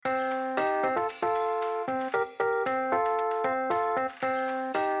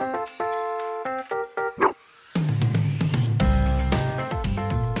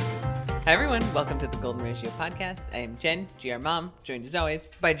Hi everyone, welcome to the Golden Ratio Podcast. I am Jen, GR Mom, joined as always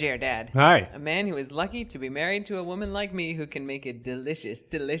by GR Dad. Hi. A man who is lucky to be married to a woman like me who can make a delicious,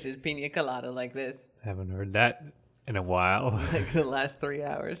 delicious pina colada like this. Haven't heard that in a while. Like the last 3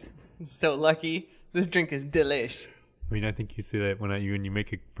 hours. I'm so lucky. This drink is delish. I mean, I think you say that when you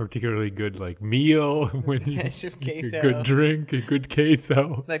make a particularly good meal, when you Dash of make a queso. good drink, a good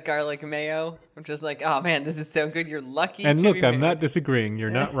queso. That garlic mayo. I'm just like, oh man, this is so good. You're lucky And to look, be I'm not married. disagreeing. You're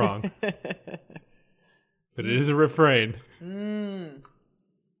not wrong. But it is a refrain. The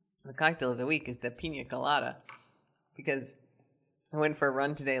cocktail of the week is the pina colada. Because I went for a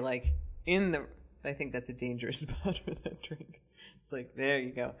run today, I think that's a dangerous spot for that drink. It's like, there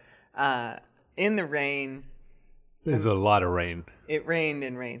you go. In the rain. There's a lot of rain. It rained.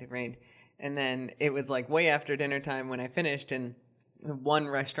 And then it was like way after dinner time when I finished, and one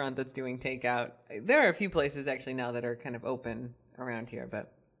restaurant that's doing takeout. There are a few places actually now that are kind of open around here,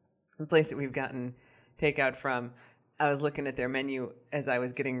 but the place that we've gotten takeout from, I was looking at their menu as I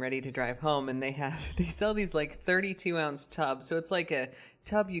was getting ready to drive home, and they sell these 32-ounce tubs. So it's like a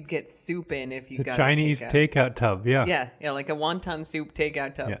tub you'd get soup in if you It's got a Chinese takeout tub, yeah. Yeah, like a wonton soup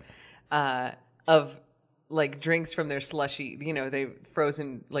takeout tub. Yeah. Of drinks from their slushy, they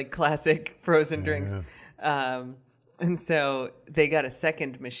frozen, classic frozen drinks. And so they got a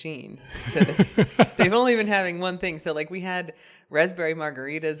second machine. So they've only been having one thing. So we had raspberry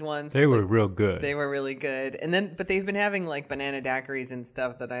margaritas once. They were real good. They were really good. But they've been having banana daiquiris and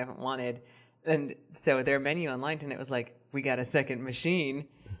stuff that I haven't wanted. And so their menu online tonight was we got a second machine.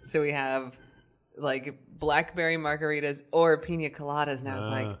 So we have blackberry margaritas or pina coladas. And I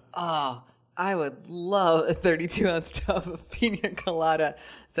was I would love a 32-ounce tub of pina colada.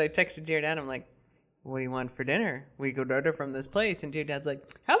 So I texted Jared and I'm like, what do you want for dinner? We could order from this place. And Jared Dad's like,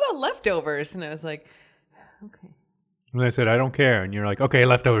 how about leftovers? And I was like, okay. And I said, I don't care. And you're like, okay,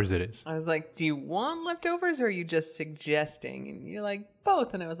 leftovers it is. I was like, do you want leftovers or are you just suggesting? And you're like,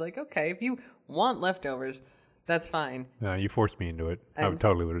 both. And I was like, okay, if you want leftovers, that's fine. No, you forced me into it. I I'm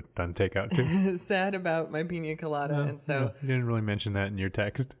totally would have done takeout too. Sad about my pina colada. No, and so no, you didn't really mention that in your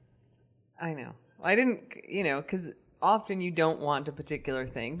text. I know. I didn't, because often you don't want a particular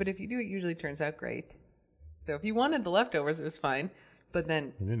thing, but if you do, it usually turns out great. So if you wanted the leftovers, it was fine. But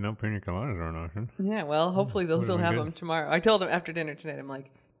then, I didn't know pina coladas were an option. yeah, well, hopefully they'll still Would've have been them good. tomorrow. I told them after dinner tonight, I'm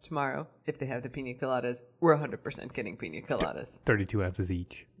like, tomorrow, if they have the pina coladas, we're 100% getting pina coladas. 32 ounces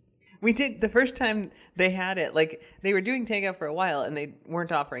each. We did, the first time they had it, they were doing takeout for a while and they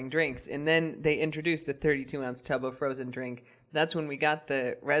weren't offering drinks. And then they introduced the 32-ounce tub of frozen drink. That's when we got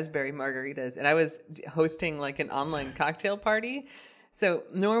the raspberry margaritas. And I was hosting an online cocktail party. So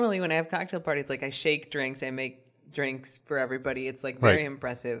normally when I have cocktail parties, I shake drinks, I make drinks for everybody. It's very Right.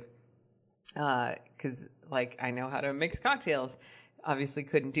 impressive. Because I know how to mix cocktails. Obviously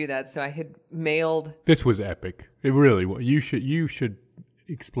couldn't do that. So I had mailed. This was epic. It really was. You should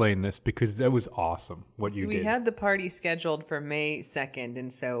explain this because that was awesome what you So we did. had the party scheduled for May 2nd,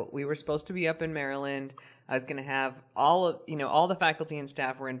 and so we were supposed to be up in Maryland. I was going to have all the faculty and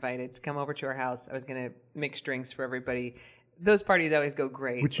staff were invited to come over to our house. I was going to mix drinks for everybody. Those parties always go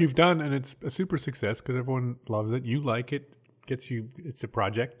great. Which you've done, and it's a super success because everyone loves it. You like it. It's a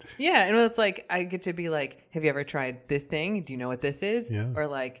project. Yeah, and it's I get to be have you ever tried this thing? Do you know what this is? Yeah. Or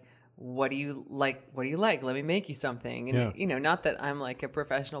what do you like? What do you like? Let me make you something. And Yeah. not that I'm a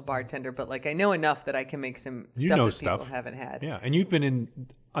professional bartender, but I know enough that I can make some You stuff know that stuff. people haven't had. Yeah, and you've been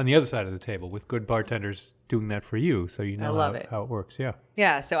on the other side of the table with good bartenders doing that for you, so you know love it. how it works. Yeah.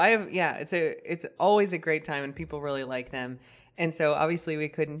 Yeah, so it's always a great time and people really like them. And so obviously we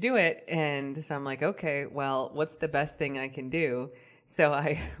couldn't do it. And so I'm like, okay, well, what's the best thing I can do? So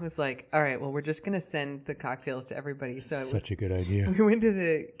I was like, all right, well, we're just going to send the cocktails to everybody. So Such a good idea. we went to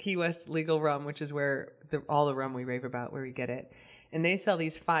the Key West Legal Rum, which is where all the rum we rave about, where we get it. And they sell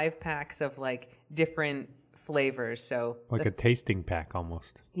these 5-packs of different flavors. So Like a tasting pack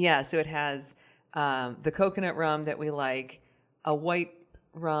almost. yeah, so it has the coconut rum that we like, a white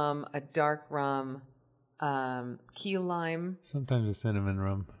rum, a dark rum, key lime, Sometimes a cinnamon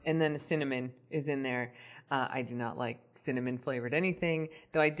rum. and then a cinnamon is in there. I do not like cinnamon flavored anything,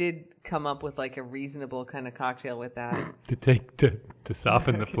 though I did come up with a reasonable kind of cocktail with that. To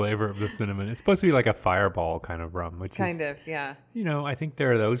soften the flavor of the cinnamon. It's supposed to be like a fireball kind of rum, which Kind is, of, yeah. I think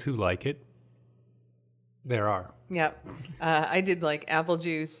there are those who like it. There are. Yep. I did apple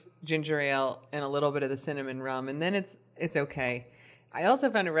juice, ginger ale, and a little bit of the cinnamon rum, and then it's okay. I also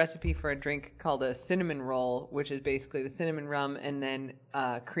found a recipe for a drink called a cinnamon roll, which is basically the cinnamon rum and then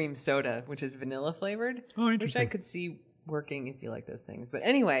cream soda, which is vanilla flavored. Oh, Which interesting. I could see working if you like those things. But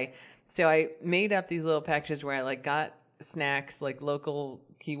anyway, so I made up these little packages where I got snacks, local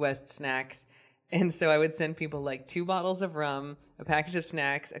Key West snacks. And so I would send people like 2 bottles of rum, a package of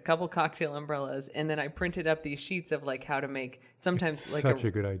snacks, a couple cocktail umbrellas, and then I printed up these sheets of like how to make sometimes like Such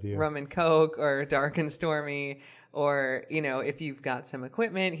a good idea. rum and coke or dark and stormy, or if you've got some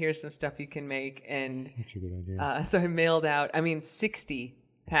equipment, here's some stuff you can make. And Such a good idea. so I mailed out 60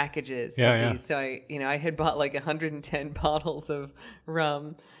 packages Yeah, of yeah. these. So I had bought like 110 bottles of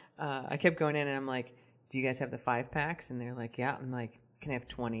rum. I kept going in and I'm like, do you guys have the 5-packs? And they're like, yeah. I'm like, can I have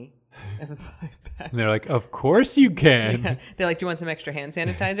 20 of the 5-packs? And they're like, of course you can. Yeah. They're like, do you want some extra hand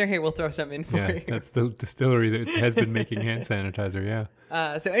sanitizer? Here, we'll throw some in for Yeah, you. that's the distillery that has been making hand sanitizer.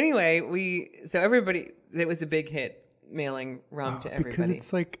 Yeah. So anyway, everybody, it was a big hit mailing rum to everybody. Because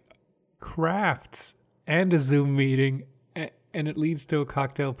it's like crafts and a Zoom meeting, and it leads to a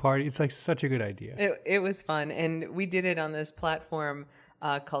cocktail party. It's like such a good idea. It was fun, and we did it on this platform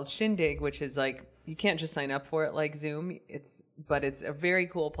called Shindig, which is like you can't just sign up for it like Zoom. But it's a very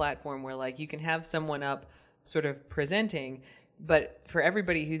cool platform where like you can have someone up sort of presenting, but for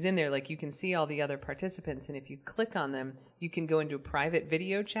everybody who's in there, like you can see all the other participants, and if you click on them, you can go into a private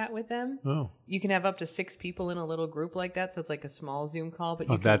video chat with them. Oh, You can have up to 6 people in a little group like that, so it's like a small Zoom call, but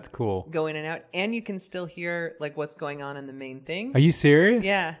you can that's cool. go in and out, and you can still hear like what's going on in the main thing. Are you serious?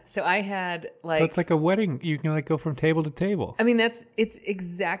 Yeah. So I had like So it's like a wedding. You can like go from table to table. I mean, it's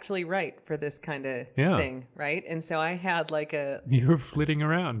exactly right for this kind of Yeah. thing, right? And so I had like You're flitting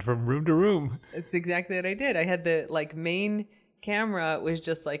around from room to room. it's exactly what I did. I had the like main camera was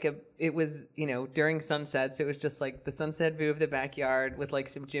just like it was, during sunset. So it was just like the sunset view of the backyard with like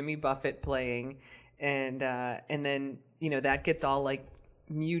some Jimmy Buffett playing. And then, that gets all like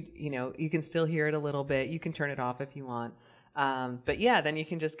mute, you can still hear it a little bit. You can turn it off if you want. But yeah, then you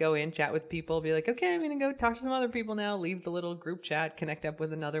can just go in, chat with people, be like, okay, I'm going to go talk to some other people now, leave the little group chat, connect up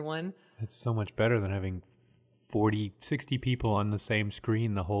with another one. It's so much better than having 40, 60 people on the same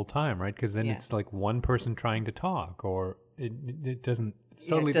screen the whole time, right? Because then Yeah. it's like one person trying to talk, or it doesn't. It's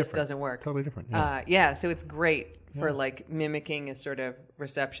totally it just different. doesn't work. Totally different. So it's great for like mimicking a sort of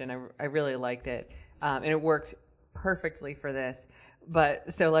reception. I really liked it. And it worked perfectly for this.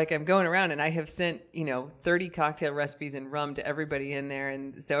 But so like I'm going around and I have sent, 30 cocktail recipes and rum to everybody in there.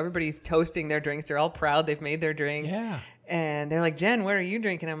 And so everybody's toasting their drinks. They're all proud. They've made their drinks. Yeah. And they're like, Jen, what are you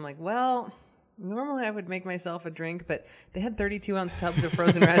drinking? I'm like, well, normally I would make myself a drink, but they had 32-ounce tubs of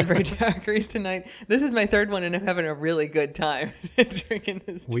frozen raspberry daiquiris tonight. This is my 3rd one, and I'm having a really good time drinking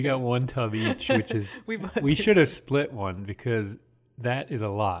this. We got one tub each, which is We should have split one because that is a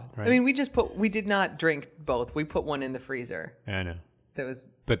lot, right? I mean, we did not drink both. We put one in the freezer I know, that was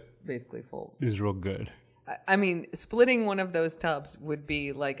but basically full. it was real good. I mean, splitting one of those tubs would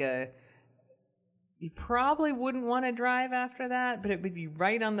be like you probably wouldn't want to drive after that, but it would be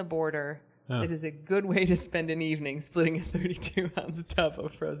right on the border. Oh. It is a good way to spend an evening splitting a 32-ounce tub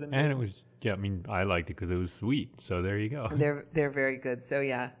of frozen And it was, I mean, I liked it because it was sweet. So there you go. They're very good. So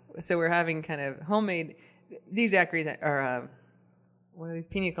yeah. So we're having kind of homemade. These daiquiris are one of these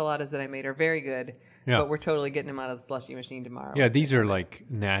pina coladas that I made are very good. Yeah. But we're totally getting them out of the slushy machine tomorrow. Yeah, these are like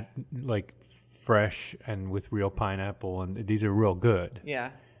fresh and with real pineapple, and these are real good.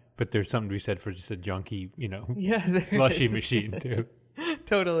 Yeah. But there's something to be said for just a junky, Yeah. there slushy is. machine too.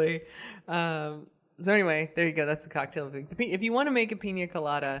 Totally. So anyway, there you go. That's the cocktail of the week. If you want to make a pina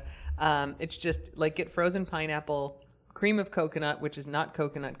colada, it's just like get frozen pineapple, cream of coconut, which is not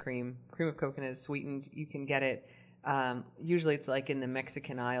coconut cream. Cream of coconut is sweetened. You can get it. Usually it's like in the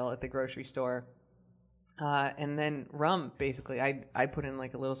Mexican aisle at the grocery store. And then rum, basically. I put in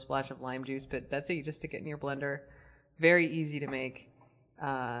like a little splash of lime juice, but that's it. You just stick it in your blender. Very easy to make.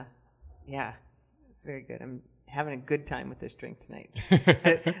 Yeah, it's very good. I'm having a good time with this drink tonight.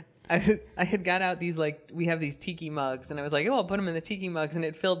 I had got out these we have these tiki mugs, and I was like, oh, I'll put them in the tiki mugs, and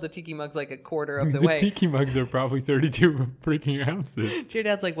it filled the tiki mugs like a quarter of the way. Tiki mugs are probably 32 freaking ounces.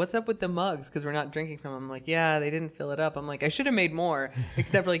 J-Dad's like, what's up with the mugs? Because we're not drinking from them. I'm like, yeah, they didn't fill it up. I'm like, I should have made more,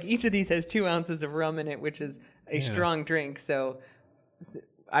 except for each of these has 2 ounces of rum in it, which is a strong drink. So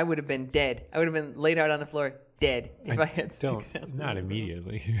I would have been dead. I would have been laid out on the floor dead if I had 6 ounces. Not of rum.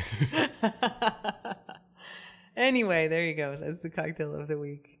 immediately. Anyway, there you go. That's the cocktail of the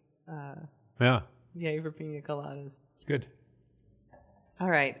week. Yeah, Yay for pina coladas. it's good. All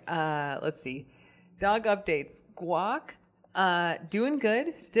right. Let's see. Dog updates. Guac, doing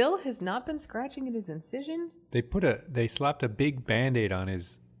good. Still has not been scratching at his incision. They slapped a big Band-Aid on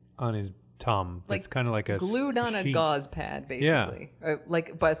his tongue. It's kind of like a glued on a sheet. gauze pad, basically. Or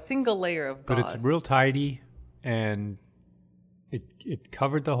but a single layer of gauze. But it's real tidy, and it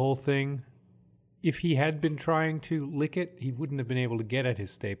covered the whole thing. If he had been trying to lick it, he wouldn't have been able to get at his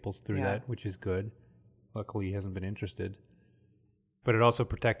staples through that, which is good. Luckily, he hasn't been interested. but it also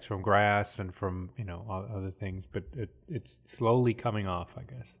protects from grass and from, other things. But it's slowly coming off, I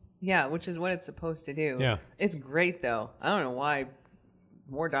guess. Yeah, which is what it's supposed to do. Yeah. It's great, though. I don't know why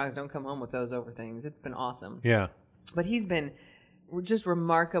more dogs don't come home with those over things. It's been awesome. Yeah. But he's been just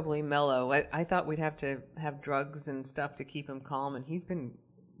remarkably mellow. I thought we'd have to have drugs and stuff to keep him calm, and he's been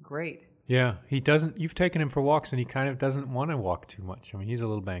great. Yeah, you've taken him for walks and he kind of doesn't want to walk too much. I mean, he's a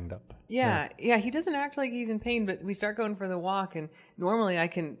little banged up. Yeah, he doesn't act like he's in pain, but we start going for the walk, and normally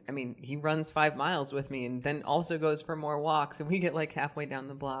he runs 5 miles with me and then also goes for more walks, and we get like halfway down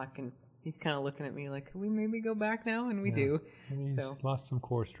the block, and he's kind of looking at me like, can we maybe go back now? And we do. I mean, he's lost some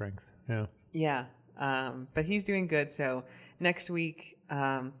core strength. Yeah. Yeah, but he's doing good, so next week,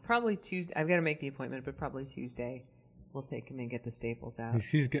 probably Tuesday, I've got to make the appointment, but probably Tuesday, we'll take him and get the staples out.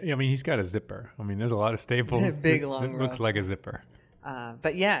 He's got a zipper. I mean, there's a lot of staples. Big, long It looks like a zipper.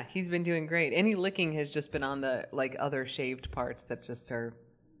 But yeah, he's been doing great. Any licking has just been on the other shaved parts that just are,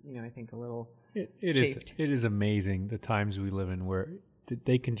 I think a little chafed. It is amazing the times we live in where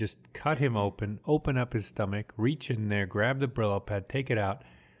they can just cut him open up his stomach, reach in there, grab the Brillo pad, take it out,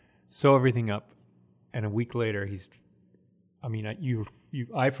 sew everything up, and a week later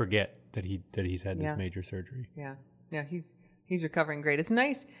I forget that he's had this major surgery. Yeah. Yeah, he's recovering great. It's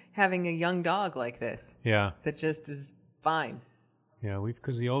nice having a young dog like this. Yeah. That just is fine. Yeah,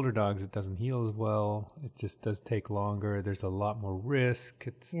 because the older dogs, it doesn't heal as well. It just does take longer. There's a lot more risk.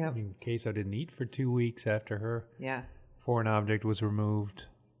 Queso didn't eat for 2 weeks after her foreign object was removed.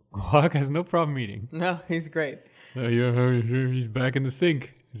 Guac has no problem eating. No, he's great. He's back in the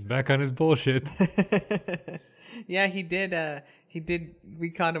sink. He's back on his bullshit. Yeah, he did. We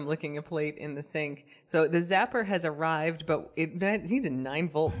caught him licking a plate in the sink. So the zapper has arrived, but it needs a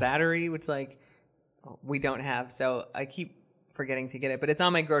 9-volt battery, which we don't have. So I keep forgetting to get it, but it's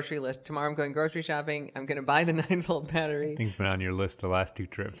on my grocery list. Tomorrow I'm going grocery shopping. I'm going to buy the 9-volt battery. Thing's been on your list the last 2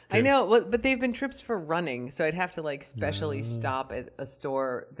 trips, too. I know, but they've been trips for running, so I'd have to specially stop at a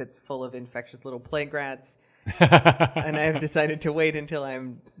store that's full of infectious little plague rats. And I've decided to wait until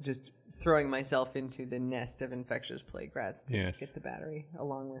I'm just throwing myself into the nest of infectious plague rats to get the battery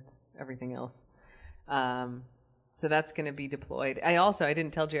along with everything else. So that's going to be deployed. I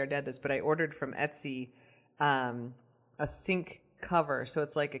didn't tell JR Dad this, but I ordered from Etsy a sink cover. So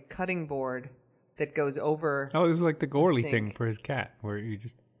it's like a cutting board that goes over. Oh, this is like the Gourley thing for his cat, where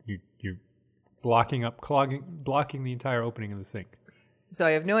you're blocking the entire opening of the sink. So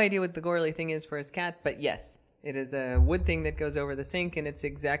I have no idea what the Gourley thing is for his cat, but yes, it is a wood thing that goes over the sink, and it's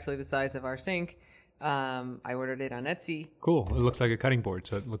exactly the size of our sink. I ordered it on Etsy. Cool. It looks like a cutting board,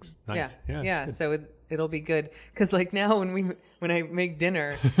 so it looks nice. Yeah. So it'll be good because now when I make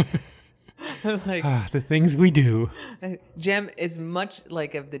dinner, the things we do. Jam as much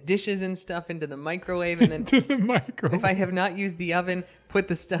of the dishes and stuff into the microwave, and then to the microwave. If I have not used the oven, put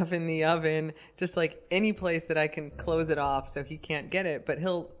the stuff in the oven. Just any place that I can close it off so he can't get it. But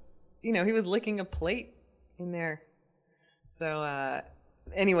he'll, he was licking a plate in there. So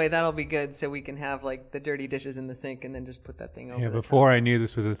anyway, that'll be good. So we can have the dirty dishes in the sink and then just put that thing over. Yeah. Before I knew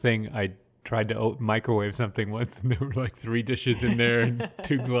this was a thing, I tried to microwave something once, and there were 3 dishes in there, and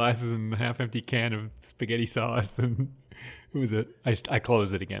 2 glasses, and a half-empty can of spaghetti sauce, and it was I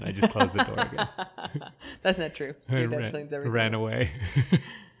closed it again. I just closed the door again. That's not true. Ran away.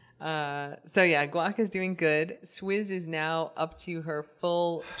 So yeah, Guac is doing good. Swizz is now up to her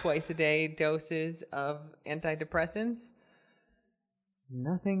full twice-a-day doses of antidepressants.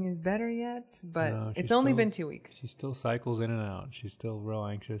 Nothing is better yet, but it's only been 2 weeks. She still cycles in and out. She's still real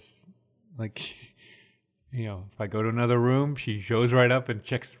anxious. If I go to another room, she shows right up and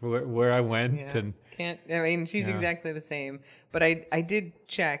checks where I went. Yeah. She's exactly the same. But I did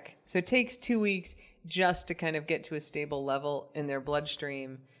check. So it takes 2 weeks just to kind of get to a stable level in their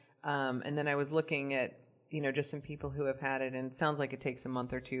bloodstream. And then I was looking at, just some people who have had it, and it sounds like it takes a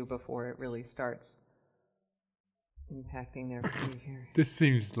month or 2 before it really starts impacting their behavior. This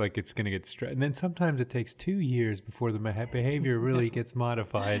seems like it's going to get stressed. And then sometimes it takes 2 years before the behavior really gets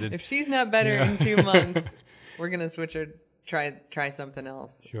modified. And if she's not better in 2 months, we're going to switch her, try something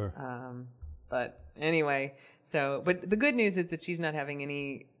else. Sure. But anyway, but the good news is that she's not having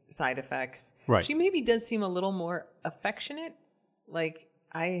any side effects. Right. She maybe does seem a little more affectionate.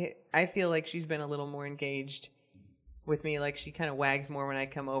 I feel like she's been a little more engaged with me. She kind of wags more when I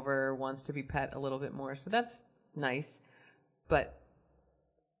come over, wants to be pet a little bit more. So that's nice, but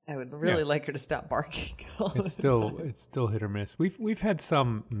I would really like her to stop barking. It's still hit or miss. We've had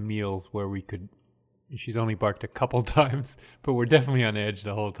some meals where she's only barked a couple times, but we're definitely on edge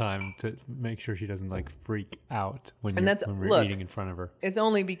the whole time to make sure she doesn't freak out when we're eating in front of her. It's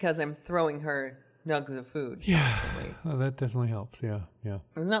only because I'm throwing her nugs of food. Yeah, well, that definitely helps. Yeah.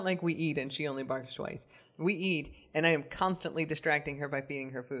 It's not like we eat and she only barks twice. We eat, and I am constantly distracting her by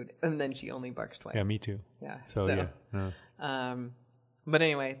feeding her food, and then she only barks twice. Yeah, me too. Yeah. So yeah. But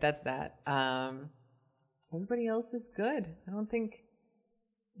anyway, that's that. Everybody else is good. I don't think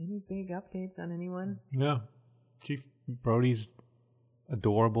any big updates on anyone. No. Chief Brody's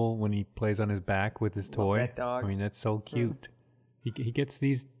adorable when he plays on his back with his toy. That dog. I mean, that's so cute. He gets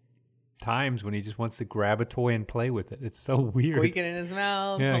these times when he just wants to grab a toy and play with it. It's so weird. Squeaking in his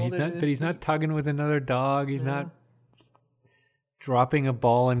mouth. Yeah, he's not tugging with another dog. He's not dropping a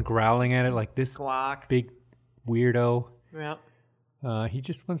ball and growling at it like this big weirdo. Yeah. He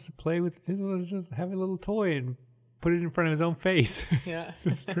just wants to play with have a little toy and put it in front of his own face. Yeah. It's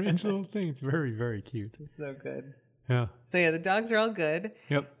a strange little thing. It's very, very cute. It's so good. Yeah. So yeah, the dogs are all good.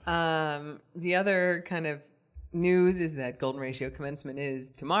 Yep. The other kind of news is that Golden Ratio commencement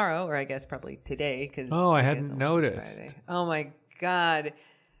is tomorrow, or I guess probably today. I hadn't noticed. Oh my God.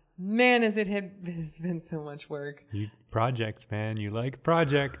 Man, has been so much work. Projects, man. You like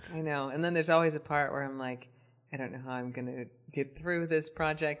projects. I know. And then there's always a part where I'm like, I don't know how I'm going to get through this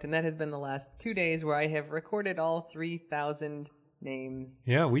project. And that has been the last 2 days where I have recorded all 3,000 names.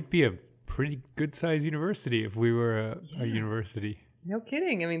 Yeah, we'd be a pretty good-sized university if we were a university. No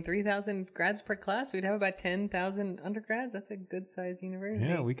kidding. I mean, 3,000 grads per class. We'd have about 10,000 undergrads. That's a good-sized university.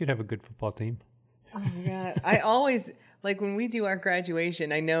 Yeah, we could have a good football team. Oh, my God. I always, like, when we do our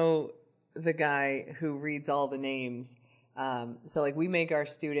graduation, I know the guy who reads all the names. So, like, we make our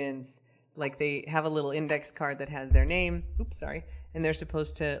students, like, they have a little index card that has their name. Oops, sorry. And they're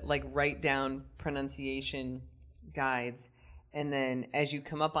supposed to, like, write down pronunciation guides. And then as you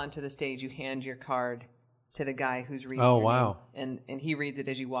come up onto the stage, you hand your card to the guy who's reading your name. And he reads it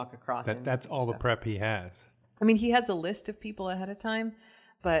as you walk across. That's all the prep he has. I mean, he has a list of people ahead of time.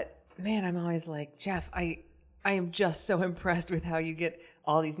 But, man, I'm always like, Jeff, I am just so impressed with how you get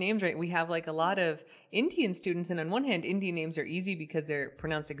all these names right. We have, like, a lot of Indian students. And on one hand, Indian names are easy because they're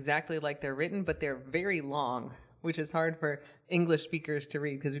pronounced exactly like they're written, but they're very long, which is hard for English speakers to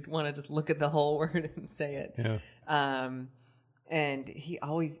read because we want to just look at the whole word and say it. Yeah. And he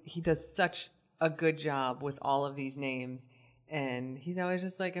does such a good job with all of these names. And he's always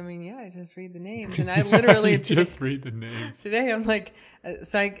just like, I mean, yeah, I just read the names. And I literally just read the names. Today I'm like,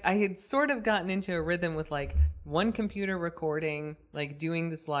 so I had sort of gotten into a rhythm with like one computer recording, like doing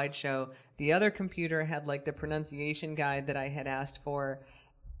the slideshow. The other computer had like the pronunciation guide that I had asked for.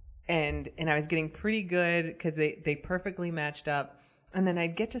 And I was getting pretty good because they perfectly matched up. And then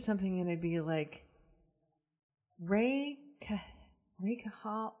I'd get to something and I'd be like, Ray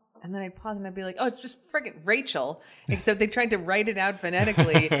Cahal. And then I'd pause and I'd be like, oh, it's just friggin' Rachel. Except they tried to write it out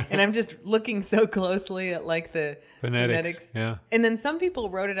phonetically. And I'm just looking so closely at like the phonetics. Yeah. And then some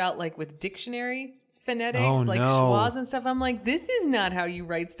people wrote it out like with dictionary phonetics, schwas and stuff. I'm like, this is not how you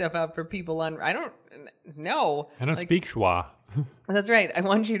write stuff out for people on, I don't speak schwa. That's right. I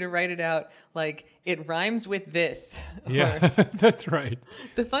want you to write it out like it rhymes with this. Yeah, that's right.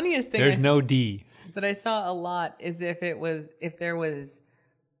 The funniest thing there's no D that I saw a lot is if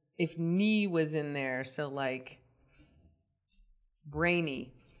knee was in there. So like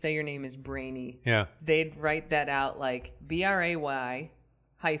Brainy, say your name is Brainy. Yeah. They'd write that out like BRAY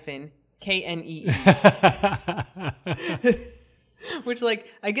 -KNEE. Which like,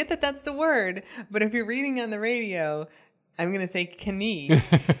 I get that that's the word, but if you're reading on the radio, I'm going to say knee.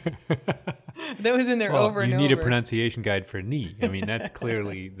 That was in there over and over. You need a pronunciation guide for knee. I mean, that's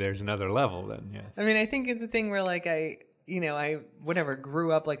clearly, there's another level then, yes. I mean, I think it's a thing where like I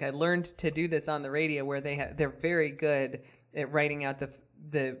grew up, like I learned to do this on the radio where they're very good at writing out the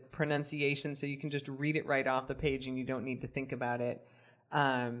pronunciation so you can just read it right off the page and you don't need to think about it.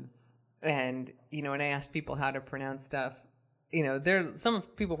 And, when I asked people how to pronounce stuff, some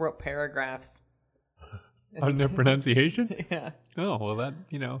people wrote paragraphs. On their pronunciation? Yeah. Oh, well that,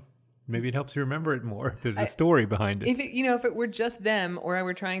 maybe it helps you remember it more if there's a story behind it. If it were just them or I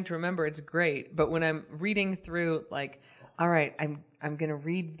were trying to remember, it's great. But when I'm reading through, like, all right, I'm going to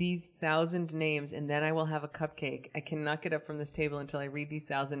read these 1,000 names and then I will have a cupcake. I cannot get up from this table until I read these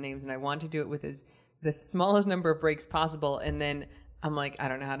 1,000 names, and I want to do it with the smallest number of breaks possible. And then I'm like, I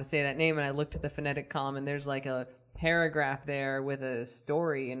don't know how to say that name. And I looked at the phonetic column and there's like a paragraph there with a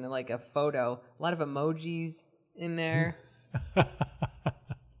story and like a photo, a lot of emojis in there.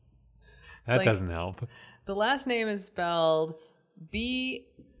 That doesn't help. The last name is spelled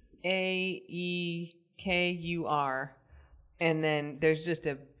BAEKUR, and then there's just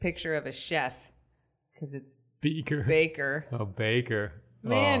a picture of a chef because it's Baker. Baker. Oh, Baker.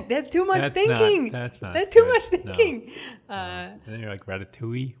 Man, that's too much thinking. That's too much thinking. No. And then you're like,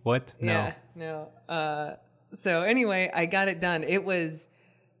 ratatouille? What? Yeah, no. So anyway, I got it done. It was,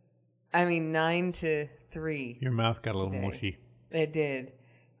 9 to 3. Your mouth got a little mushy. It did.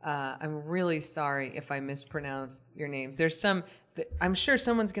 I'm really sorry if I mispronounce your names. There's some, I'm sure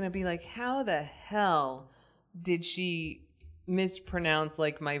someone's going to be like, how the hell did she mispronounce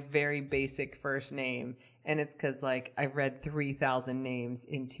like my very basic first name? And it's because like I read 3,000 names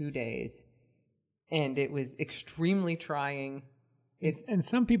in 2 days and it was extremely trying. And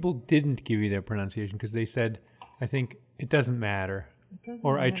some people didn't give you their pronunciation because they said, I think it doesn't matter.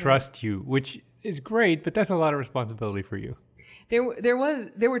 I trust you, which is great, but that's a lot of responsibility for you. There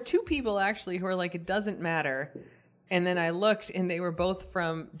were 2 people actually who were like, it doesn't matter. And then I looked and they were both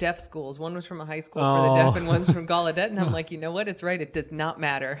from deaf schools. One was from a high school for the deaf and one's from Gallaudet. And I'm like, you know what? It's right. It does not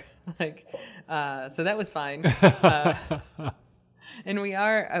matter. So that was fine. And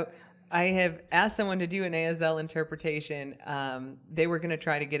I have asked someone to do an ASL interpretation. They were going to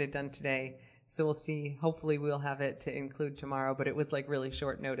try to get it done today. So we'll see. Hopefully we'll have it to include tomorrow, but it was like really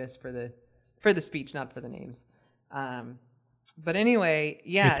short notice for the speech, not for the names. But anyway,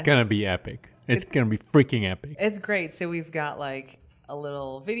 yeah. It's going to be epic. It's going to be freaking epic. It's great. So we've got like a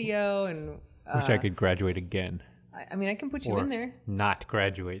little video and... Wish I could graduate again. I can put you in there. Not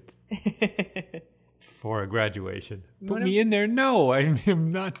graduate. For a graduation. Put me in there? No,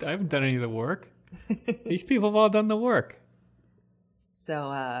 I'm not. I haven't done any of the work. These people have all done the work.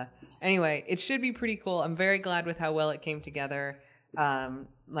 So anyway, it should be pretty cool. I'm very glad with how well it came together.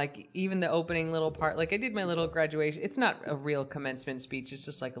 Like even the opening little part, like I did my little graduation. It's not a real commencement speech. It's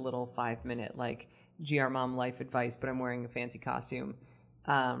just like a little 5-minute like GR Mom life advice, but I'm wearing a fancy costume.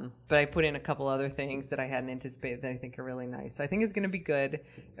 But I put in a couple other things that I hadn't anticipated that I think are really nice. So I think it's going to be good.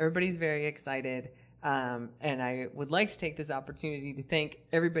 Everybody's very excited. And I would like to take this opportunity to thank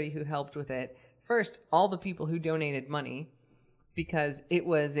everybody who helped with it. First, all the people who donated money, because it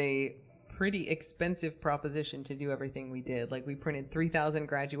was a pretty expensive proposition to do everything we did. Like we printed 3,000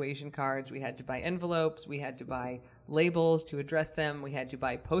 graduation cards. We had to buy envelopes. We had to buy labels to address them. We had to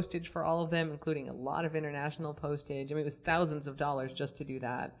buy postage for all of them, including a lot of international postage. It was thousands of dollars just to do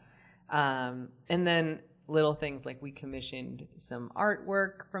that. And then little things like we commissioned some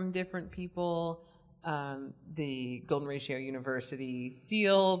artwork from different people. The Golden Ratio University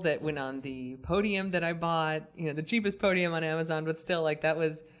seal that went on the podium that I bought, the cheapest podium on Amazon, but still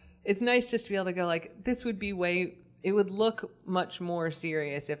it's nice just to be able to go like, this would be it would look much more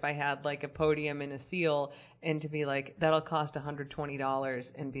serious if I had like a podium and a seal and to be like, that'll cost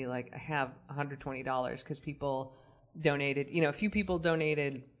 $120 and be like, I have $120 because people donated, a few people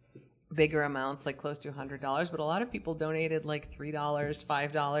donated bigger amounts, like close to $100, but a lot of people donated like $3,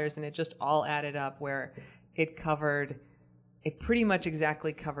 $5, and it just all added up where it pretty much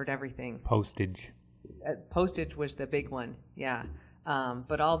exactly covered everything. Postage was the big one. Yeah.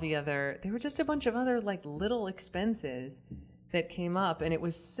 But all the there were just a bunch of other like little expenses that came up, and it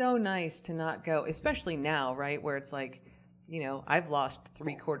was so nice to not go, especially now, right, where it's like, I've lost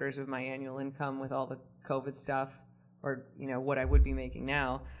 3/4 of my annual income with all the COVID stuff, or what I would be making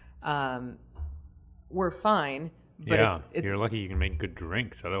now. We're fine, but it's you're lucky you can make good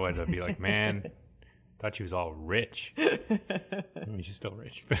drinks. Otherwise, I'd be like, man. Thought she was all rich. She's still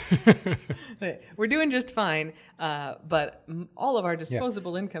rich. We're doing just fine, but all of our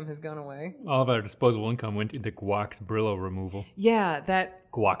disposable income has gone away. All of our disposable income went into Guac's Brillo removal. Yeah,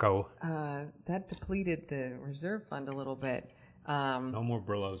 that... Guaco. That depleted the reserve fund a little bit. No more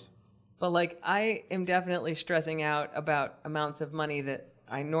Brillos. But, I am definitely stressing out about amounts of money that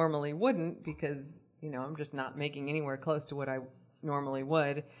I normally wouldn't because, I'm just not making anywhere close to what I normally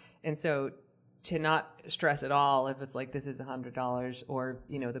would. And so... to not stress at all if it's like this is $100 or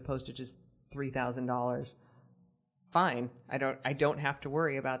the postage is $3,000, fine. I don't have to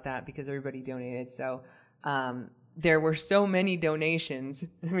worry about that because everybody donated. So there were so many donations.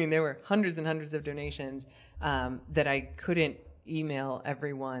 There were hundreds and hundreds of donations that I couldn't email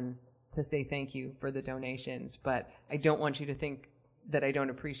everyone to say thank you for the donations. But I don't want you to think that I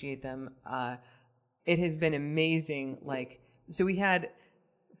don't appreciate them. It has been amazing. So we had,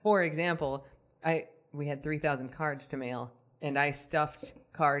 for example. We had 3,000 cards to mail, and I stuffed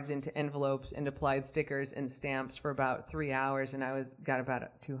cards into envelopes and applied stickers and stamps for about 3 hours, and I got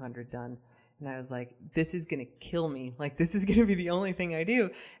about 200 done. And I was like, this is going to kill me. This is going to be the only thing I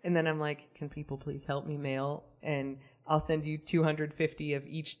do. And then I'm like, can people please help me mail? And I'll send you 250 of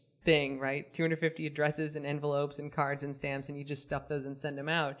each thing, right? 250 addresses and envelopes and cards and stamps, and you just stuff those and send them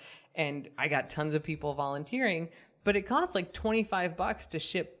out. And I got tons of people volunteering. But it costs $25 to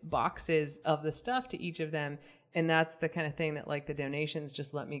ship boxes of the stuff to each of them. And that's the kind of thing that like the donations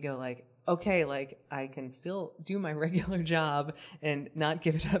just let me go like, okay, like I can still do my regular job and not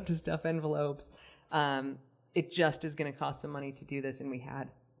give it up to stuff envelopes. It just is going to cost some money to do this. And we had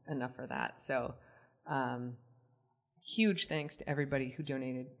enough for that. So, huge thanks to everybody who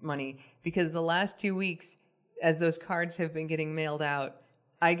donated money, because the last 2 weeks, as those cards have been getting mailed out,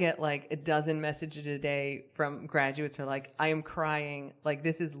 I get like a dozen messages a day from graduates who are like, I am crying. Like,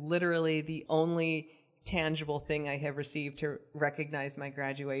 this is literally the only tangible thing I have received to recognize my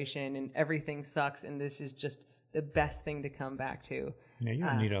graduation, and everything sucks. And this is just the best thing to come back to. Yeah, you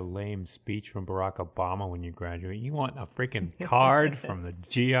don't need a lame speech from Barack Obama when you graduate. You want a freaking card from the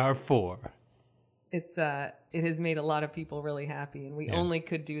GR4. It has made a lot of people really happy, and we only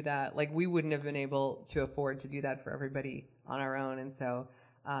could do that. Like, we wouldn't have been able to afford to do that for everybody on our own. And so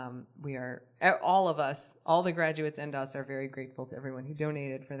we are, all of us, all the graduates and us, are very grateful to everyone who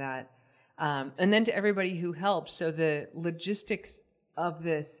donated for that. And then to everybody who helped. So the logistics of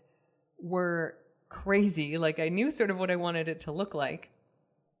this were crazy. Like, I knew sort of what I wanted it to look like.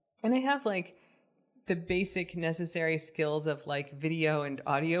 And I have like the basic necessary skills of like video and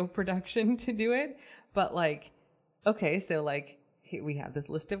audio production to do it. But like, okay, so like we have this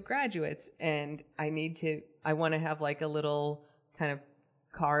list of graduates, and I want to have like a little kind of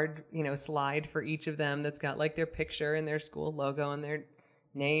card, slide for each of them that's got like their picture and their school logo and their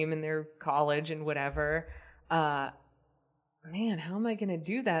name and their college and whatever. Man, how am I going to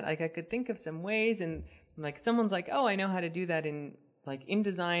do that? Like, I could think of some ways, and like someone's like, oh, I know how to do that in like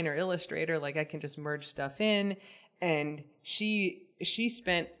InDesign or Illustrator. Like, I can just merge stuff in. And she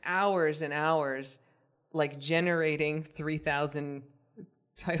spent hours and hours like generating 3,000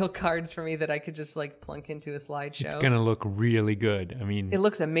 title cards for me that I could just like plunk into a slideshow. It's going to look really good. I mean, it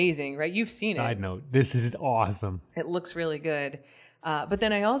looks amazing, right? You've seen it. Side note, this is awesome. It looks really good. But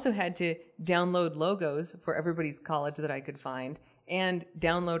then I also had to download logos for everybody's college that I could find, and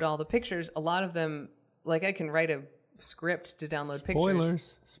download all the pictures. A lot of them, like, I can write a script to download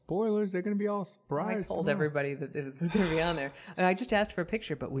pictures. Spoilers, they're going to be all surprised. I told everybody that it was going to be on there. And I just asked for a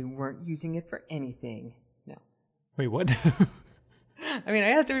picture, but we weren't using it for anything. No. Wait, what? I mean, I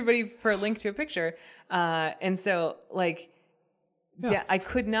asked everybody for a link to a picture. And so, like, I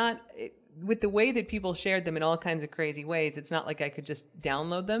could not... with the way that people shared them in all kinds of crazy ways, it's not like I could just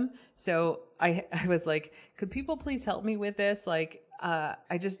download them. So I was like, could people please help me with this? Like,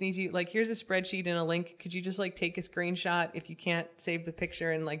 I just need you, like, here's a spreadsheet and a link. Could you just like take a screenshot if you can't save the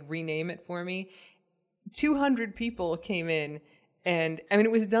picture and like rename it for me? 200 people came in, and I mean,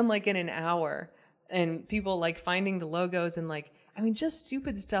 it was done like in an hour, and people like finding the logos and like, I mean, just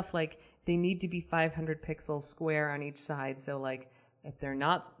stupid stuff. Like, they need to be 500 pixels square on each side. So like, if they're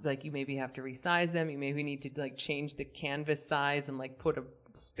not, like, you maybe have to resize them. You maybe need to like change the canvas size and like put a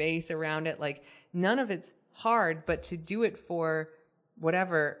space around it. Like, none of it's hard, but to do it for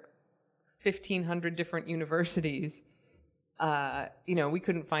whatever 1,500 different universities, we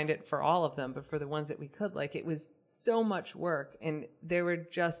couldn't find it for all of them, but for the ones that we could, like, it was so much work. And there were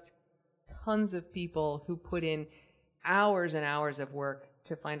just tons of people who put in hours and hours of work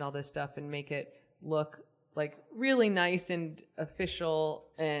to find all this stuff and make it look like really nice and official.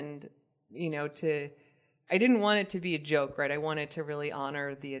 And, I didn't want it to be a joke, right? I wanted to really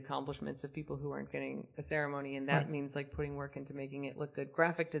honor the accomplishments of people who aren't getting a ceremony. And that means like putting work into making it look good.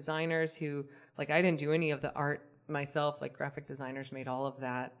 Graphic designers who, like, I didn't do any of the art myself, like graphic designers made all of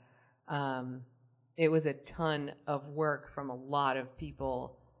that. It was a ton of work from a lot of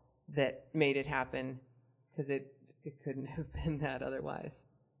people that made it happen, because it couldn't have been that otherwise.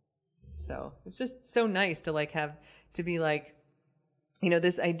 So it's just so nice to like have to be like,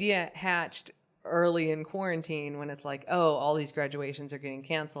 this idea hatched early in quarantine when it's like, oh, all these graduations are getting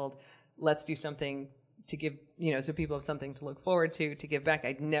canceled. Let's do something to give, so people have something to look forward to give back.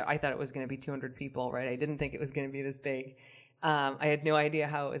 I thought it was going to be 200 people, right? I didn't think it was going to be this big. I had no idea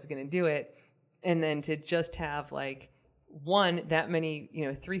how it was going to do it. And then to just have like that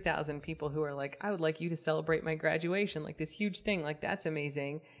many, 3,000 people who are like, I would like you to celebrate my graduation, like this huge thing, like that's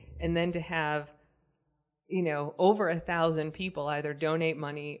amazing. And then to have, over 1,000 people either donate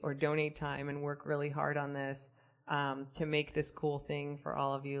money or donate time and work really hard on this to make this cool thing for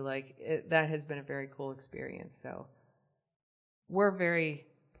all of you. Like, that has been a very cool experience. So we're very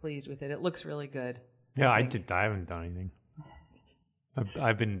pleased with it. It looks really good. Yeah, I haven't done anything.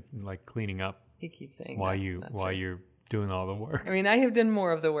 I've been like cleaning up. He keeps saying while you're doing all the work. I mean, I have done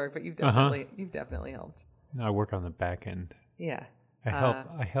more of the work, but you've definitely helped. I work on the back end. Yeah.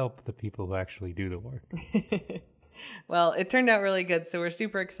 I help the people who actually do the work. Well, it turned out really good, so we're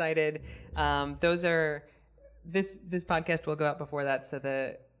super excited. This podcast will go out before that,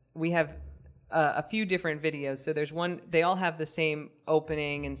 so we have a few different videos. So there's one, they all have the same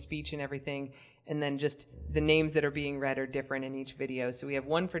opening and speech and everything. And then just the names that are being read are different in each video. So we have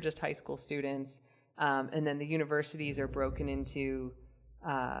one for just high school students. And then the universities are broken into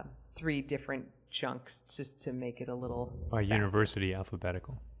 3 different chunks just to make it a little by faster. University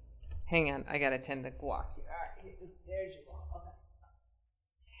alphabetical. Hang on, I got to tend to walk here. All right, there's your walk. Okay.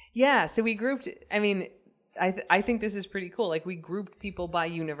 Yeah, so we grouped, I mean, I think this is pretty cool. Like, we grouped people by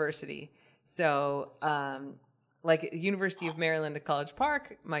university. So, like, University of Maryland at College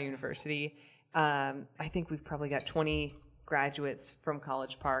Park, my university, I think we've probably got 20 graduates from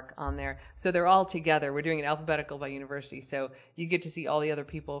College Park on there. So they're all together. We're doing it alphabetical by university. So you get to see all the other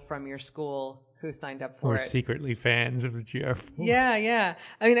people from your school who signed up for it. Or secretly fans of the GR4. Yeah.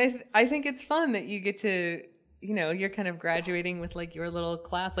 I mean, I think it's fun that you get to, you know, you're kind of graduating with like your little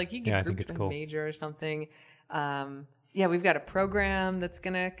class. Like you get grouped in a major or something. Yeah, we've got a program that's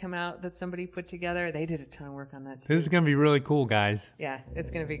going to come out that somebody put together. They did a ton of work on that too. This is going to be really cool, guys. Yeah, it's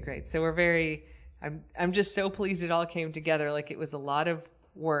going to be great. So we're very... I'm just so pleased it all came together. Like, it was a lot of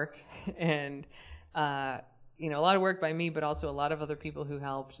work and, you know, a lot of work by me, but also a lot of other people who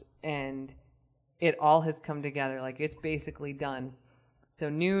helped. And it all has come together. Like, it's basically done. So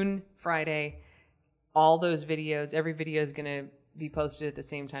noon Friday, all those videos, every video is going to be posted at the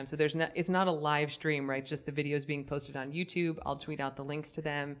same time. So it's not a live stream, right? It's just the videos being posted on YouTube. I'll tweet out the links to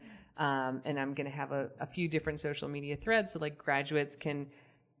them. And I'm going to have a few different social media threads. So like graduates can,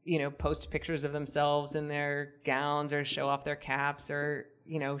 you know, post pictures of themselves in their gowns or show off their caps or,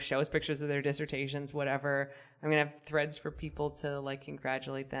 you know, show us pictures of their dissertations, whatever. I'm going to have threads for people to like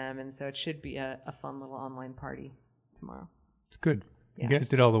congratulate them. And so it should be a fun little online party tomorrow. It's good. Yeah. You guys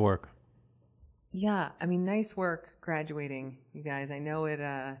did all the work. Yeah. I mean, nice work graduating, you guys. I know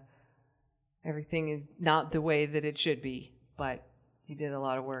everything is not the way that it should be, but you did a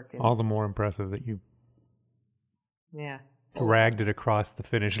lot of work. All the more impressive that you yeah. dragged it across the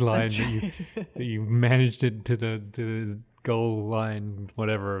finish line, that you managed it to the goal line,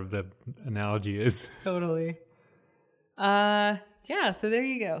 whatever the analogy is. Totally. Yeah, so there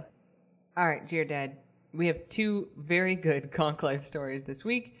you go. All right, dear Dad, we have 2 very good conch life stories this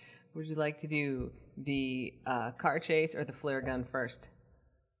week. Would you like to do the car chase or the flare gun first?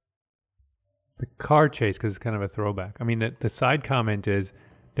 The car chase, because it's kind of a throwback. I mean, the side comment is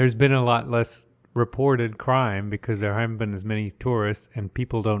there's been a lot less reported crime because there haven't been as many tourists and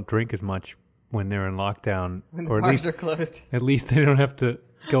people don't drink as much when they're in lockdown. When the bars are closed. At least they don't have to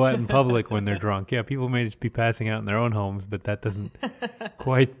go out in public when they're drunk. Yeah, people may just be passing out in their own homes, but that doesn't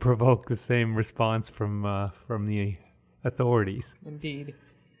quite provoke the same response from the authorities. Indeed.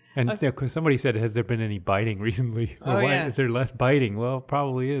 And because somebody said, has there been any biting recently? Yeah. Is there less biting? Well,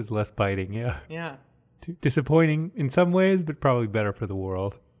 probably is less biting, yeah. Yeah. Disappointing in some ways, but probably better for the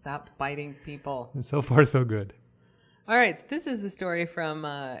world. Stop biting people. And so far, so good. All right. So this is the story from,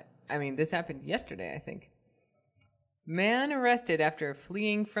 this happened yesterday, I think. Man arrested after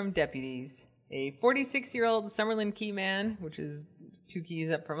fleeing from deputies. A 46-year-old Summerlin Key man, which is 2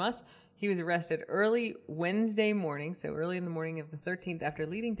 keys up from us, he was arrested early Wednesday morning, so early in the morning of the 13th, after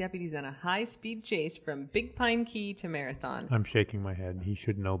leading deputies on a high-speed chase from Big Pine Key to Marathon. I'm shaking my head. He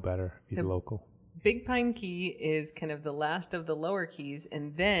should know better. He's local. Big Pine Key is kind of the last of the lower keys,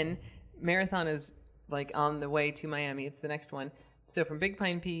 and then Marathon is like on the way to Miami. It's the next one. So from Big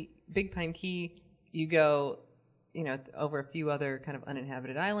Pine Key, you go, you know, over a few other kind of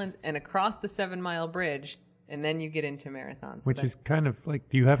uninhabited islands and across the 7-mile bridge, and then you get into Marathon. So which is kind of like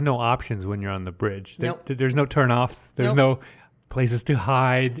you have no options when you're on the bridge. Nope. There's no turnoffs. There's no places to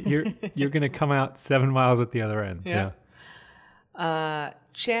hide. You're going to come out 7 miles at the other end. Yeah.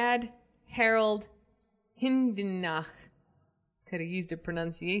 Chad Harold Hindenach. Could have used a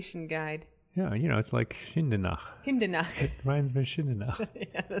pronunciation guide. Yeah, you know, it's like Shindenach. Hindenach. It reminds me of Shindenach.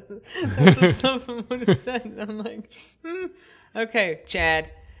 Yeah, that's what someone would have said. And I'm like, Okay,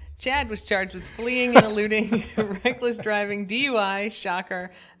 Chad. Chad was charged with fleeing and eluding, reckless driving, DUI, shocker,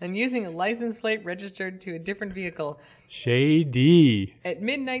 and using a license plate registered to a different vehicle. Shady. At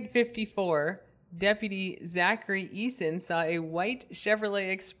midnight 54, Deputy Zachary Eason saw a white Chevrolet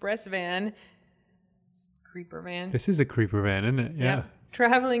Express van, creeper van. This is a creeper van, isn't it? Yeah.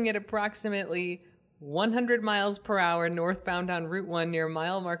 Traveling at approximately 100 miles per hour northbound on Route 1 near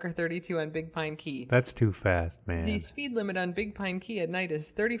mile marker 32 on Big Pine Key. That's too fast, man. The speed limit on Big Pine Key at night is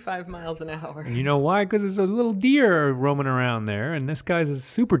 35 miles an hour. And you know why? Because there's a little deer roaming around there, and this guy's a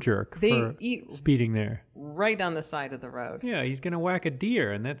super jerk for speeding there. Right on the side of the road. Yeah, he's going to whack a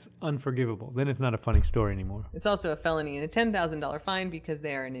deer, and that's unforgivable. Then it's not a funny story anymore. It's also a felony and a $10,000 fine because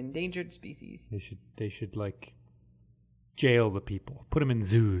they are an endangered species. They should like jail the people. Put them in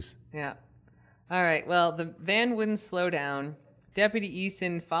zoos. Yeah. All right. Well, the van wouldn't slow down. Deputy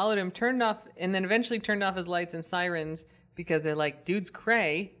Eason followed him, turned off, and then eventually turned off his lights and sirens because they're like, dude's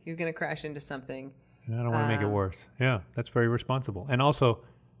cray. He's going to crash into something. I don't want to make it worse. Yeah, that's very responsible. And also,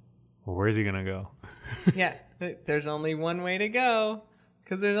 well, where's he going to go? Yeah, there's only one way to go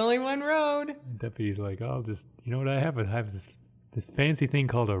because there's only one road. The deputy's like, I'll just, you know what I have? I have this fancy thing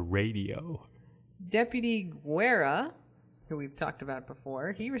called a radio. Deputy Guerra, who we've talked about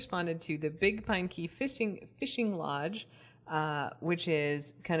before, he responded to the Big Pine Key Fishing Lodge, which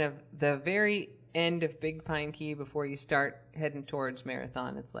is kind of the very end of Big Pine Key before you start heading towards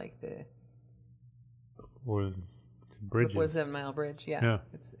Marathon. It's like the bridge. Before 7 Mile Bridge, yeah.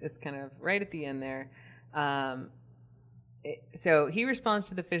 It's kind of right at the end there. So he responds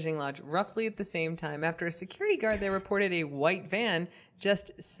to the fishing lodge roughly at the same time after a security guard there reported a white van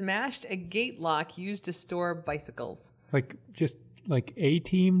just smashed a gate lock used to store bicycles. Like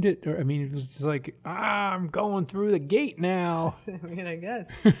A-teamed it? Or, I mean, it was just like, I'm going through the gate now. I mean, I guess.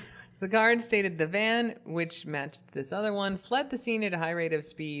 The guard stated the van, which matched this other one, fled the scene at a high rate of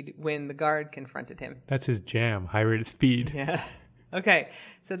speed when the guard confronted him. That's his jam, high rate of speed. Yeah. Okay,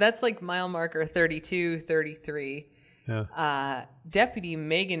 so that's like mile marker 32, 33. Yeah. Deputy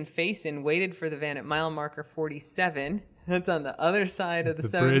Megan Faison waited for the van at mile marker 47. That's on the other side of the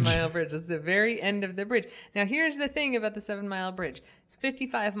 7 Mile Bridge. That's the very end of the bridge. Now, here's the thing about the 7 Mile Bridge. It's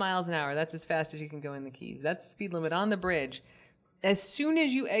 55 miles an hour. That's as fast as you can go in the Keys. That's the speed limit on the bridge. As soon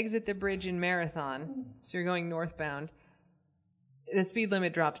as you exit the bridge in Marathon, so you're going northbound, the speed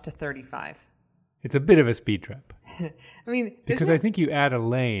limit drops to 35. It's a bit of a speed trap. I mean, because I think you add a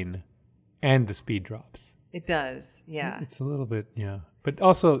lane and the speed drops. It does, yeah. It's a little bit, yeah. But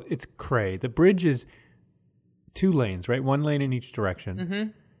also, it's cray. The bridge is 2 lanes, right? 1 lane in each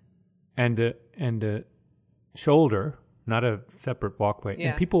direction. Mm-hmm. And a shoulder, not a separate walkway. Yeah.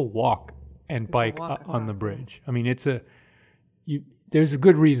 And people walk and bike on the bridge. I mean, there's a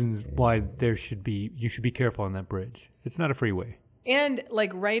good reasons why you should be careful on that bridge. It's not a freeway. And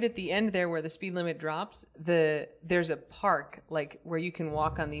like right at the end there where the speed limit drops, there's a park like where you can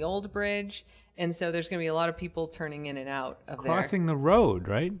walk on the old bridge. And so there's going to be a lot of people turning in and out of crossing the road,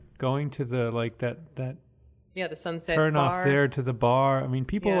 right? Going to the the Sunset turn bar. Off there to the bar. I mean,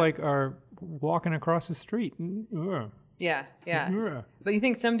 people are walking across the street. Yeah. But you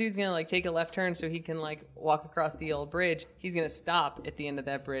think some dude's going to like take a left turn so he can like walk across the old bridge. He's going to stop at the end of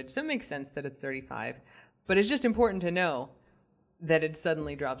that bridge. So it makes sense that it's 35. But it's just important to know that it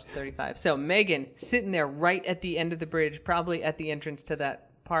suddenly drops to 35. So Megan sitting there right at the end of the bridge, probably at the entrance to that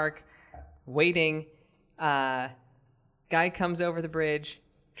park, waiting. Guy comes over the bridge,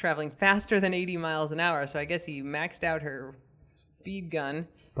 traveling faster than 80 miles an hour. So I guess he maxed out her speed gun.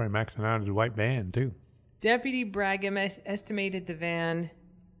 Probably maxing out his white van, too. Deputy Braggham estimated the van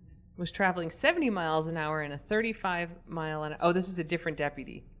was traveling 70 miles an hour in a 35 mile an hour. Oh, this is a different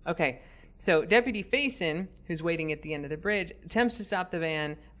deputy. Okay. So Deputy Faison, who's waiting at the end of the bridge, attempts to stop the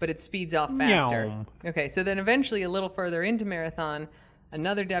van, but it speeds off faster. Yum. Okay. So then eventually a little further into Marathon,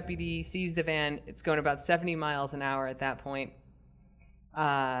 another deputy sees the van. It's going about 70 miles an hour at that point.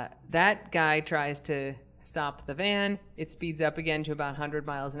 That guy tries to stop the van. It speeds up again to about 100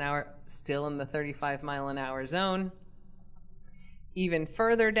 miles an hour, still in the 35 mile an hour zone. Even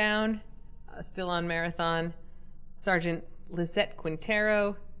further down, still on Marathon, Sergeant Lisette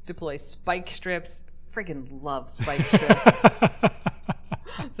Quintero deploys spike strips. Friggin' love spike strips.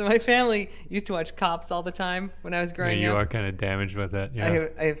 So my family used to watch Cops all the time when I was growing up. You are kind of damaged with that. Yeah.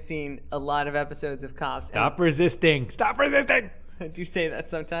 I have seen a lot of episodes of Cops. Stop resisting! Stop resisting! I do say that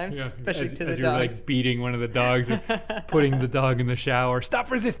sometimes, especially to the dogs. You're like beating one of the dogs and putting the dog in the shower. Stop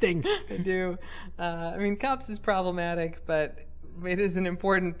resisting! I do. I mean, Cops is problematic, but it is an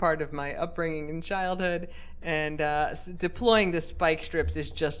important part of my upbringing and childhood. And deploying the spike strips is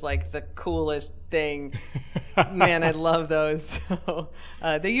just like the coolest thing. Man, I love those. So,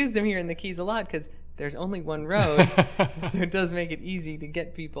 they use them here in the Keys a lot because there's only one road. So it does make it easy to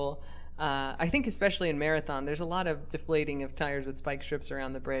get people. I think especially in Marathon, there's a lot of deflating of tires with spike strips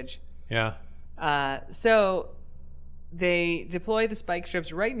around the bridge. Yeah. So they deploy the spike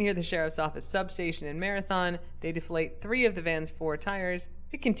strips right near the sheriff's office substation in Marathon. They deflate 3 of the van's 4 tires.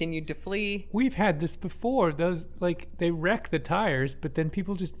 It continued to flee. We've had this before. Those, they wreck the tires, but then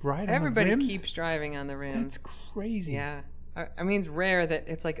people just ride on the rims. Everybody keeps driving on the rims. That's crazy. Yeah. I mean, it's rare that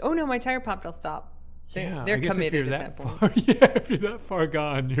it's like, oh no, my tire popped, I'll stop. They're committed at that point. If you're that far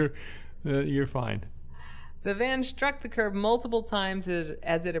gone, you're fine. The van struck the curb multiple times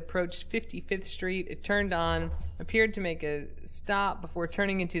as it approached 55th Street. It turned on, appeared to make a stop before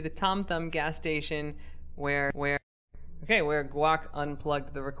turning into the Tom Thumb gas station where Okay, where Guac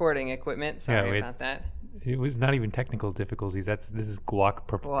unplugged the recording equipment. Sorry about that. It was not even technical difficulties. This is Guac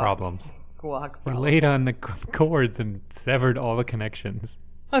problems. Guac problems. He laid on the cords and severed all the connections.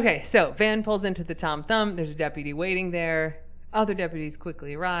 Okay, so van pulls into the Tom Thumb. There's a deputy waiting there. Other deputies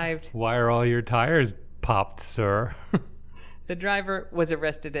quickly arrived. Why are all your tires popped, sir? The driver was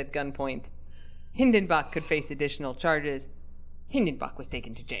arrested at gunpoint. Hindenbach could face additional charges. Hindenbach was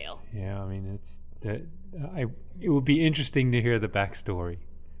taken to jail. Yeah, I mean, it would be interesting to hear the backstory.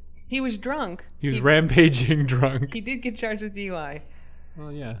 He was drunk. He was rampaging drunk. He did get charged with DUI.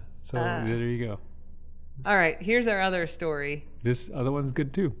 Well, yeah. So there you go. All right, here's our other story. This other one's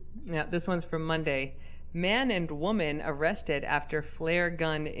good too. Yeah, this one's from Monday. Man and woman arrested after flare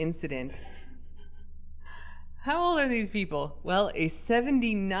gun incident. How old are these people? Well, a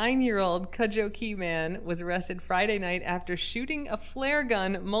 79-year-old Cudjoe Key man was arrested Friday night after shooting a flare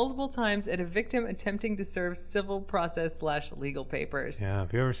gun multiple times at a victim attempting to serve civil process/legal papers. Yeah,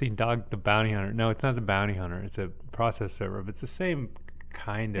 have you ever seen Dog the Bounty Hunter? No, it's not the Bounty Hunter. It's a process server, but it's the same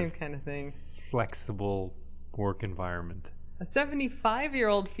kind of thing. Flexible work environment. A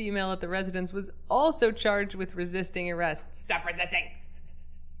 75-year-old female at the residence was also charged with resisting arrest. Stop resisting!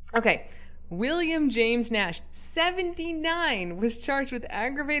 Okay. William James Nash, 79, was charged with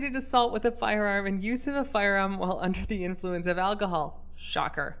aggravated assault with a firearm and use of a firearm while under the influence of alcohol.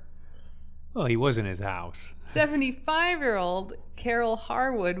 Shocker. Well, he was in his house. 75-year-old Carol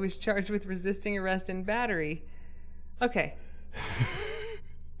Harwood was charged with resisting arrest and battery. Okay.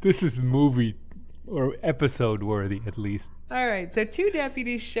 This is movie or episode worthy, at least. All right, so 2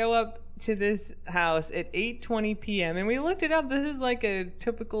 deputies show up to this house at 8:20 p.m. and we looked it up. This is like a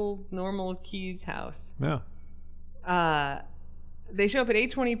typical normal Keys house. Yeah. They show up at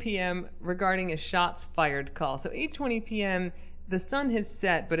 8:20 p.m. regarding a shots fired call. So 8:20 p.m. the sun has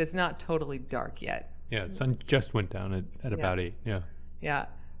set, but it's not totally dark yet. Yeah, the sun just went down at about 8. Yeah.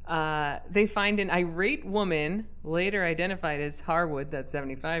 Yeah. They find an irate woman, later identified as Harwood, that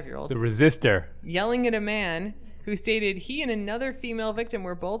 75-year-old. The resistor. Yelling at a man who stated he and another female victim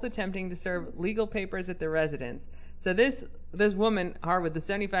were both attempting to serve legal papers at the residence. So this woman, Harwood, the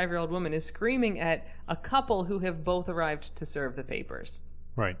 75-year-old woman, is screaming at a couple who have both arrived to serve the papers.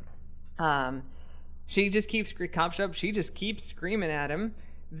 Right. She just keeps, cop show up, she just keeps screaming at him.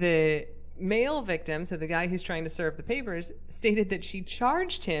 The male victim, so the guy who's trying to serve the papers, stated that she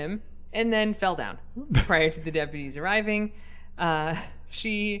charged him and then fell down prior to the deputies arriving. Harwood,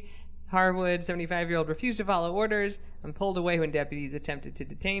 75-year-old, refused to follow orders and pulled away when deputies attempted to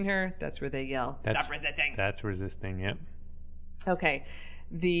detain her. That's where they yell, "Stop resisting!" That's resisting, yep. Okay.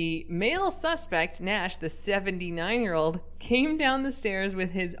 The male suspect, Nash, the 79-year-old, came down the stairs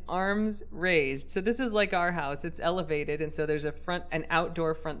with his arms raised. So this is like our house. It's elevated, and so there's an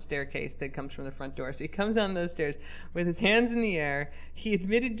outdoor front staircase that comes from the front door. So he comes down those stairs with his hands in the air. He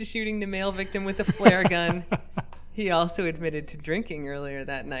admitted to shooting the male victim with a flare gun. He also admitted to drinking earlier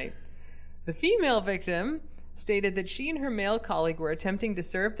that night. The female victim stated that she and her male colleague were attempting to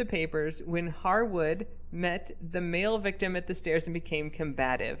serve the papers when Harwood met the male victim at the stairs and became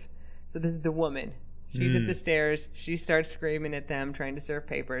combative. So this is the woman. She's at the stairs. She starts screaming at them, trying to serve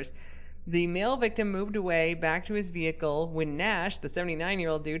papers. The male victim moved away back to his vehicle when Nash, the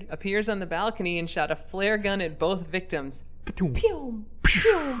 79-year-old dude, appears on the balcony and shot a flare gun at both victims. Pew!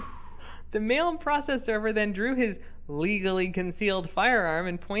 Pew! The male process server then drew his legally concealed firearm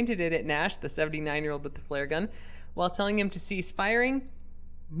and pointed it at Nash, the 79-year-old with the flare gun, while telling him to cease firing.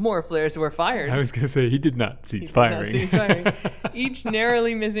 More flares were fired. I was going to say, he did not cease firing. Each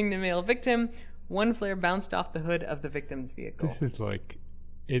narrowly missing the male victim. One flare bounced off the hood of the victim's vehicle. This is like,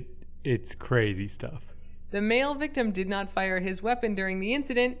 it's crazy stuff. The male victim did not fire his weapon during the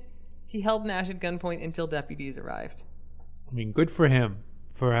incident. He held Nash at gunpoint until deputies arrived. I mean, good for him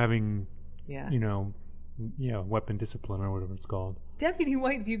for having, weapon discipline or whatever it's called. Deputy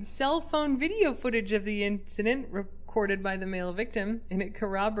White viewed cell phone video footage of the incident recorded by the male victim, and it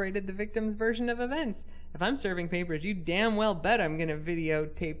corroborated the victim's version of events. If I'm serving papers, you damn well bet I'm going to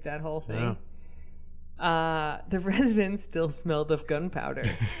videotape that whole thing. Yeah. The residence still smelled of gunpowder.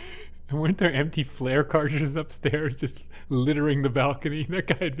 And weren't there empty flare cartridges upstairs just littering the balcony? That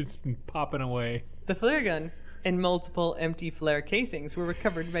guy had just been popping away. The flare gun and multiple empty flare casings were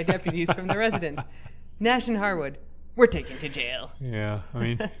recovered by deputies from the residence. Nash and Harwood were taken to jail. Yeah, I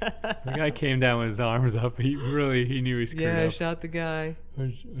mean, the guy came down with his arms up. He knew he screwed up. Yeah, I shot the guy.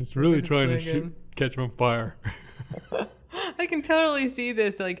 I was really trying to catch him on fire. I can totally see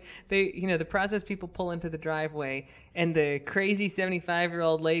this. Like the process people pull into the driveway and the crazy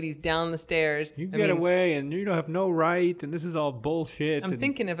 75-year-old ladies down the stairs. You get away and you don't have no right. And this is all bullshit. I'm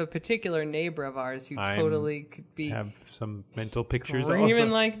thinking of a particular neighbor of ours who totally could be have some mental pictures screaming also.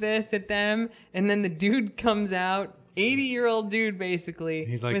 like this at them. And then the dude comes out. 80-year-old dude, basically.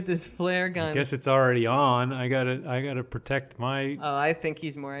 He's like, with this flare gun. I guess it's already on. I gotta protect my. Oh, I think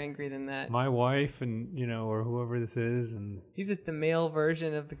he's more angry than that. My wife and or whoever this is, and he's just the male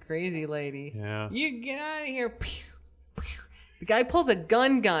version of the crazy lady. Yeah. You get out of here. Pew, pew. The guy pulls a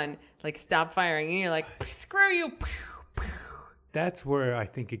gun, like stop firing, and you're like, screw you. Pew, pew. That's where I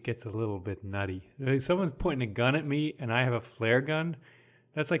think it gets a little bit nutty. Like someone's pointing a gun at me, and I have a flare gun.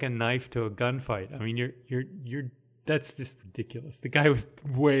 That's like a knife to a gunfight. I mean, you're. That's just ridiculous. The guy was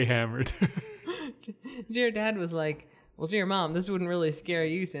way hammered. Dear Dad was like, well, dear Mom, this wouldn't really scare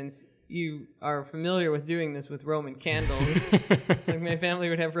you since you are familiar with doing this with Roman candles. So my family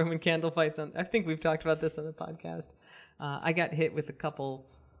would have Roman candle fights on. I think we've talked about this on the podcast. I got hit with a couple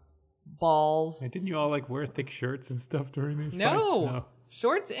balls. And didn't you all like wear thick shirts and stuff during these fights? No.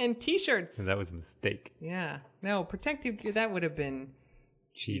 Shorts and T-shirts. And that was a mistake. Yeah. No, protective gear, that would have been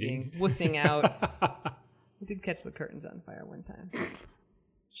cheating. Wussing out. We did catch the curtains on fire one time.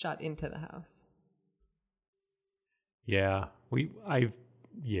 Shot into the house. Yeah. We've Anyway.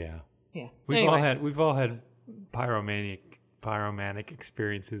 all had pyromanic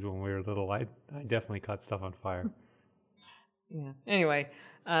experiences when we were little. I definitely caught stuff on fire. Yeah. Anyway,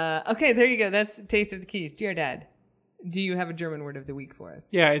 okay, there you go. That's Taste of the Keys. Dear Dad, do you have a German word of the week for us?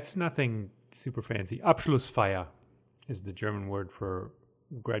 Yeah, it's nothing super fancy. Abschlussfeier is the German word for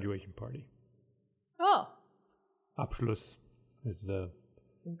graduation party. Oh. Abschluss is the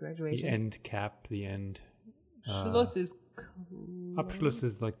graduation. The end cap, the end. Schluss is. Abschluss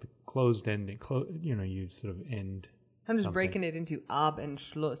is like the closed ending. You sort of end. I'm just breaking it into Ab and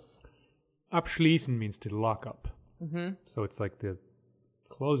Schluss. Abschließen means to lock up. Mm-hmm. So it's like the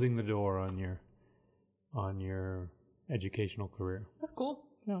closing the door on your educational career. That's cool.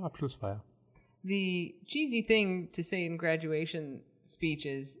 Yeah, Abschlussfeier. The cheesy thing to say in graduation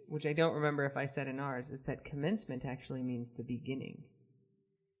speeches, which I don't remember if I said in ours, is that commencement actually means the beginning.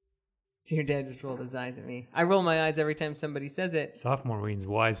 So your dad just rolled his eyes at me. I roll my eyes every time somebody says it. Sophomore means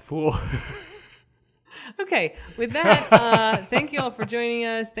wise fool. Okay, with that, thank you all for joining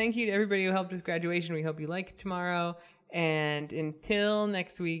us. Thank you to everybody who helped with graduation. We hope you like it tomorrow. And until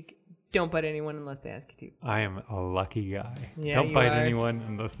next week, don't bite anyone unless they ask you to. I am a lucky guy. Yeah, don't bite anyone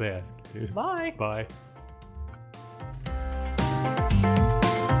unless they ask you to. Bye. Bye.